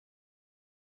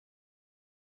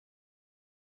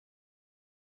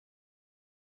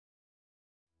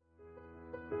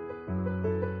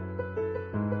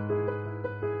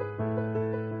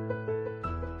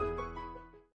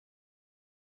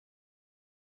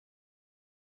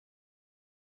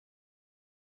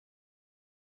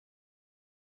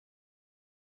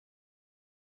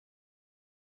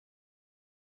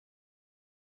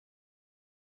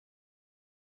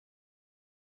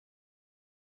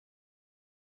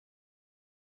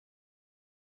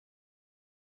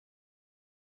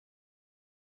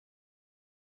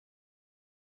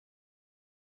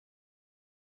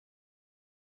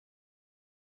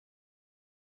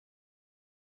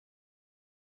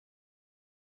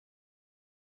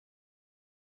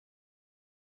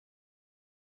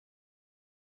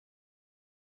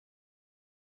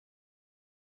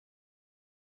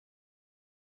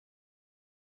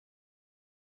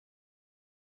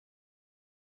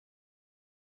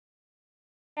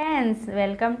Friends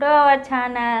welcome to our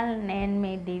channel. నేను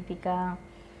మీ దీపిక.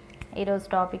 ఈరోజు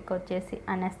topic వచ్చేసి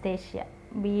అనస్థేషియా,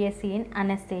 B.Sc ఇన్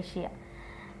అనస్థేషియా.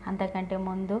 అంతకంటే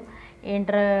ముందు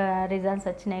ఇంటర్ రిజల్ట్స్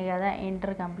వచ్చినాయి కదా,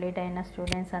 ఇంటర్ కంప్లీట్ అయిన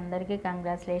స్టూడెంట్స్ అందరికీ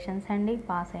కంగ్రాచులేషన్స్ అండి.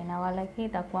 పాస్ అయిన వాళ్ళకి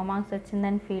తక్కువ మార్క్స్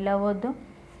వచ్చిందని ఫీల్ అవ్వద్దు,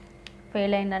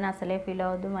 ఫెయిల్ అయిందని అసలే ఫీల్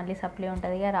అవ్వద్దు. మళ్ళీ సప్లీ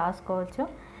ఉంటుందిగా, రాసుకోవచ్చు,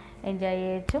 ఎంజాయ్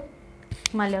చేయొచ్చు.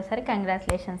 మళ్ళీ ఒకసారి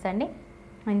కంగ్రాచులేషన్స్ అండి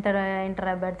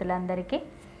ఇంటర్ అభ్యర్థులందరికీ.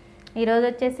 ఈరోజు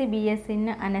వచ్చేసి B.Sc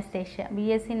in anaesthesia.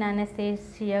 B.Sc in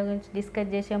anaesthesia గురించి డిస్కస్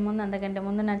చేసే ముందు, అంతకంటే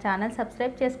ముందు నా ఛానల్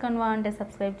సబ్స్క్రైబ్ చేసుకొని బాగుంటే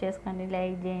సబ్స్క్రైబ్ చేసుకోండి,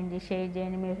 లైక్ చేయండి, షేర్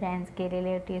చేయండి, మీ ఫ్రెండ్స్కి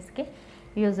రిలేటివ్స్కి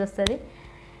యూజ్ వస్తుంది.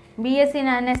 B.Sc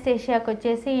ఇన్ అనస్థేషియాకి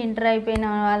వచ్చేసి ఇంటర్ అయిపోయిన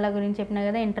వాళ్ళ గురించి చెప్పినా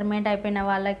కదా, ఇంటర్మీడియట్ అయిపోయిన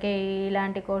వాళ్ళకి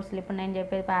ఇలాంటి కోర్సులు ఇప్పుడు నేను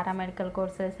చెప్పేది పారామెడికల్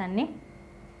కోర్సెస్ అన్నీ.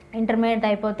 ఇంటర్మీడియట్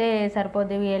అయిపోతే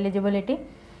సరిపోద్ది. ఎలిజిబిలిటీ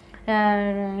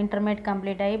ఇంటర్మీడియట్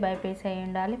కంప్లీట్ అయ్యి బైపీసీ అయి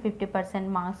ఉండాలి, 50%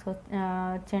 మార్క్స్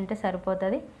వచ్చి ఉంటే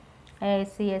సరిపోతుంది.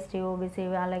 SC ST OBC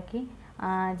వాళ్ళకి,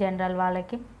 జనరల్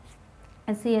వాళ్ళకి,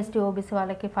 SC ST OBC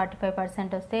వాళ్ళకి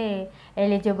 45% వస్తే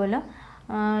ఎలిజిబుల్,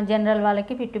 జనరల్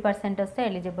వాళ్ళకి 50% వస్తే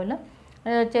ఎలిజిబుల్.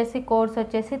 వచ్చేసి కోర్స్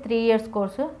వచ్చేసి 3 years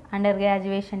course, under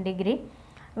graduation degree.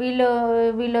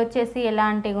 వీళ్ళు వచ్చేసి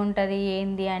ఎలాంటిగా ఉంటుంది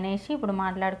ఏంది అనేసి ఇప్పుడు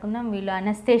మాట్లాడుకుందాం. వీళ్ళు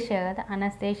అనస్థేషియా కదా,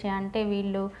 అనస్థేషియా అంటే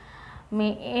వీళ్ళు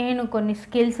మెయిన్ కొన్ని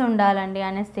స్కిల్స్ ఉండాలండి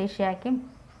అనస్థేషియాకి.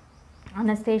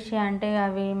 అనస్థేషియా అంటే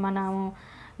అవి మనము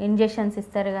ఇంజెక్షన్స్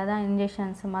ఇస్తారు కదా,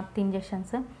 ఇంజెక్షన్స్, మత్తు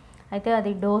ఇంజెక్షన్స్. అయితే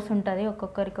అది డోస్ ఉంటుంది,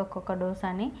 ఒక్కొక్కరికి ఒక్కొక్క డోస్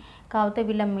అని. కాకపోతే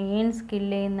వీళ్ళ మెయిన్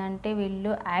స్కిల్ ఏంటంటే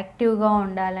వీళ్ళు యాక్టివ్గా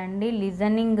ఉండాలండి.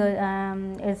 Listening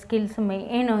skills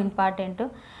main important.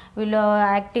 వీళ్ళు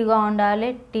యాక్టివ్గా ఉండాలి,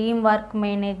 టీం వర్క్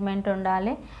మేనేజ్మెంట్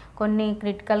ఉండాలి. కొన్ని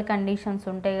క్రిటికల్ కండిషన్స్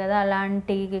ఉంటాయి కదా,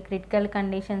 అలాంటి క్రిటికల్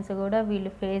కండిషన్స్ కూడా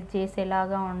వీళ్ళు ఫేస్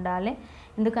చేసేలాగా ఉండాలి.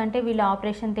 ఎందుకంటే వీళ్ళు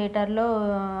ఆపరేషన్ థియేటర్లో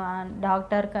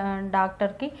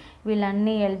డాక్టర్కి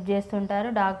వీళ్ళన్నీ హెల్ప్ చేస్తుంటారు.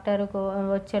 డాక్టర్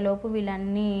వచ్చేలోపు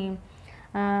వీళ్ళన్నీ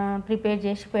ప్రిపేర్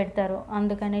చేసి పెడతారు.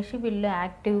 అందుకనేసి వీళ్ళు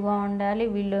యాక్టివ్గా ఉండాలి,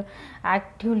 వీళ్ళు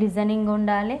యాక్టివ్ లిజనింగ్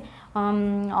ఉండాలి.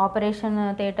 ఆపరేషన్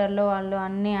థియేటర్లో వాళ్ళు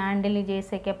అన్నీ హ్యాండిల్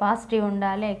చేసే కెపాసిటీ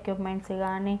ఉండాలి. ఎక్విప్మెంట్స్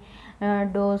కానీ,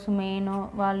 డోస్ మెయిన్,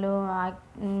 వాళ్ళు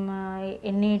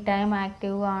ఎనీ టైం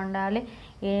యాక్టివ్గా ఉండాలి.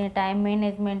 ఏ టైం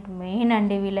మేనేజ్మెంట్ మెయిన్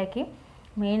అండి వీళ్ళకి.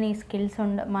 మెయిన్ ఈ స్కిల్స్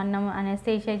మనం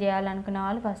అనస్థేషియా చేయాలనుకునే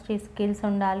వాళ్ళు ఫస్ట్ ఈ స్కిల్స్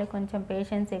ఉండాలి. కొంచెం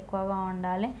పేషెన్స్ ఎక్కువగా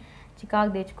ఉండాలి,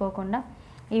 చికాకు తెచ్చుకోకుండా.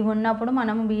 ఇవి ఉన్నప్పుడు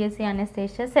మనము B.Sc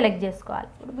అనస్థేషియా సెలెక్ట్ చేసుకోవాలి.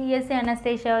 ఇప్పుడు B.Sc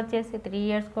అనస్థేషియా వచ్చేసి 3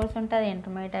 years కోర్స్ ఉంటుంది.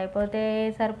 ఇంటర్మీడియట్ అయిపోతే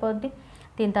సరిపోద్ది.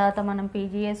 దీని తర్వాత మనం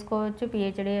PG చేసుకోవచ్చు,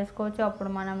 PhD చేసుకోవచ్చు. అప్పుడు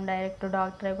మనం డైరెక్ట్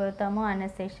డాక్టర్ అయిపోతాము.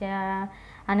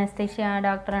 అనస్థేషియా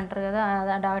డాక్టర్ అంటారు కదా,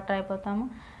 డాక్టర్ అయిపోతాము.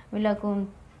 వీళ్ళకు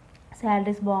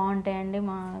శాలరీస్ బాగుంటాయండి.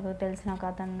 మాకు తెలిసిన ఒక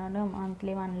అతను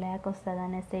మంత్లీ 1 lakh వస్తుంది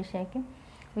అనస్థేషియాకి.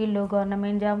 వీళ్ళు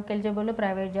గవర్నమెంట్ జాబ్కి ఎలిజిబుల్,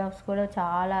 ప్రైవేట్ జాబ్స్ కూడా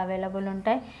చాలా అవైలబుల్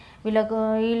ఉంటాయి.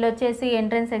 వీళ్ళు వచ్చేసి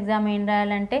ఎంట్రన్స్ ఎగ్జామ్ ఏం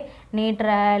రాయాలంటే నీట్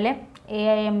రాయాలి,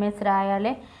 AIIMS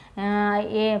రాయాలి,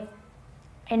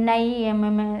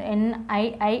 NIIMS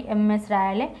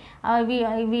రాయాలి.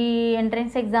 ఇవి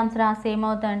ఎంట్రన్స్ ఎగ్జామ్స్ రాస్తే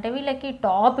ఏమవుతాయంటే వీళ్ళకి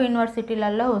టాప్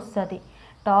యూనివర్సిటీలలో వస్తుంది,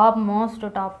 టాప్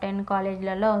 10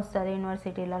 కాలేజీలలో వస్తుంది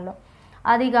యూనివర్సిటీలలో.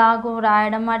 అది కాకు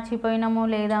రాయడం మర్చిపోయినాము,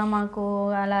 లేదా మాకు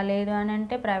అలా లేదు అని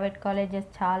అంటే ప్రైవేట్ కాలేజెస్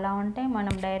చాలా ఉంటాయి.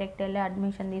 మనం డైరెక్ట్ వెళ్ళి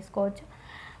అడ్మిషన్ తీసుకోవచ్చు,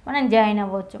 మనం జాయిన్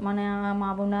అవ్వచ్చు. మన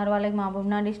మహబూబ్నగర్ వాళ్ళకి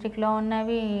మహబూబ్నగర్ డిస్ట్రిక్ట్లో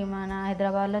ఉన్నవి, మన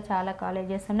హైదరాబాద్లో చాలా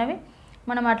కాలేజెస్ ఉన్నవి.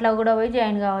 మనం అట్లా కూడా పోయి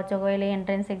జాయిన్ కావచ్చు. ఒకవేళ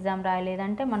ఎంట్రన్స్ ఎగ్జామ్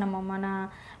రాయలేదంటే మనము మన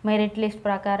మెరిట్ లిస్ట్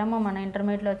ప్రకారం, మన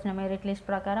ఇంటర్మీడియట్లో వచ్చిన మెరిట్ లిస్ట్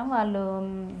ప్రకారం వాళ్ళు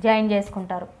జాయిన్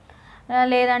చేసుకుంటారు.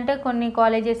 లేదంటే కొన్ని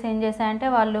కాలేజెస్ ఏం చేస్తాయంటే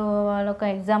వాళ్ళు ఒక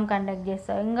ఎగ్జామ్ కండక్ట్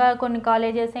చేస్తారు. ఇంకా కొన్ని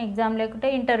కాలేజెస్ ఎగ్జామ్ లేకుంటే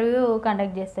ఇంటర్వ్యూ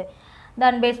కండక్ట్ చేస్తాయి.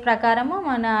 దాని బేస్ ప్రకారము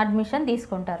మన అడ్మిషన్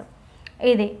తీసుకుంటారు.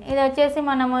 ఇది వచ్చేసి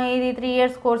మనము ఇది 3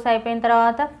 years కోర్స్ అయిపోయిన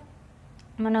తర్వాత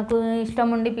మనకు ఇష్టం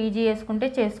ఉండి PG చేసుకుంటే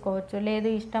చేసుకోవచ్చు, లేదు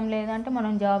ఇష్టం లేదంటే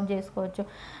మనం జాబ్ చేసుకోవచ్చు.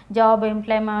 జాబ్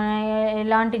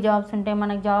ఎలాంటి జాబ్స్ ఉంటాయి,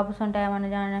 మనకు జాబ్స్ ఉంటాయి.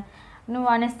 నువ్వు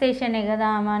అనస్థేషియానే కదా,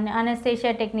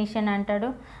 అనస్థేషియా టెక్నీషియన్ అంటాడు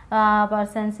ఆ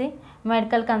పర్సన్సి.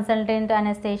 మెడికల్ కన్సల్టెంట్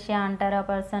అనస్థేషియా అంటారు ఆ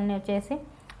పర్సన్ని వచ్చేసి.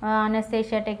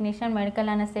 Anaesthesia technician, medical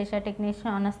anaesthesia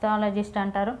technician, anaesthesiologist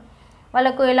అంటారు.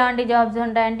 వాళ్ళకు ఎలాంటి జాబ్స్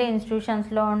ఉంటాయంటే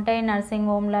ఇన్స్టిట్యూషన్స్లో ఉంటాయి, నర్సింగ్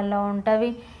హోమ్లలో ఉంటుంది,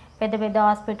 పెద్ద పెద్ద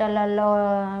హాస్పిటళ్ళల్లో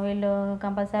వీళ్ళు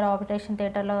కంపల్సరీ ఆపరేషన్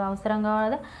థియేటర్లో అవసరం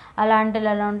కాదు,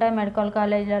 అలాంటిలలో ఉంటాయి. మెడికల్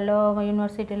కాలేజీలలో,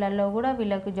 యూనివర్సిటీలలో కూడా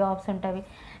వీళ్ళకి జాబ్స్ ఉంటాయి.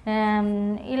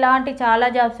 ఇలాంటి చాలా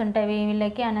జాబ్స్ ఉంటాయి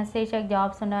వీళ్ళకి. అనస్థేషియాకి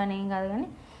జాబ్స్ ఉండవని ఏం కాదు, కానీ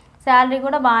శాలరీ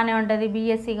కూడా బాగానే ఉంటుంది.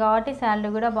 B.Sc కాబట్టి శాలరీ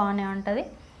కూడా బాగానే ఉంటుంది.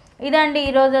 ఇదండి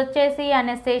ఈరోజు వచ్చేసి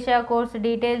అనస్థేషియా కోర్స్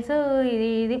డీటెయిల్స్.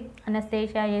 ఇది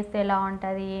అనస్థేషియా చేస్తే ఎలా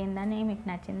ఉంటుంది ఏందని మీకు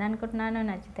నచ్చింది అనుకుంటున్నాను.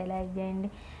 నచ్చితే లైక్ చేయండి,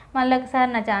 మళ్ళీ ఒకసారి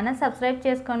నా ఛానల్ సబ్స్క్రైబ్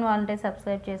చేసుకోండి, వాళ్ళంటే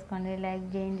సబ్స్క్రైబ్ చేసుకోండి, లైక్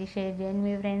చేయండి, షేర్ చేయండి,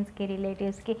 మీ ఫ్రెండ్స్కి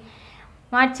రిలేటివ్స్కి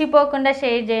మర్చిపోకుండా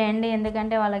షేర్ చేయండి.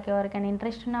 ఎందుకంటే వాళ్ళకి ఎవరికైనా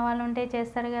ఇంట్రెస్ట్ ఉన్న వాళ్ళు ఉంటే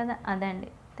చేస్తారు కదా, అదండి.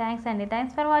 థ్యాంక్స్ అండి.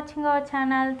 Thanks for watching our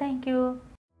channel. Thank you.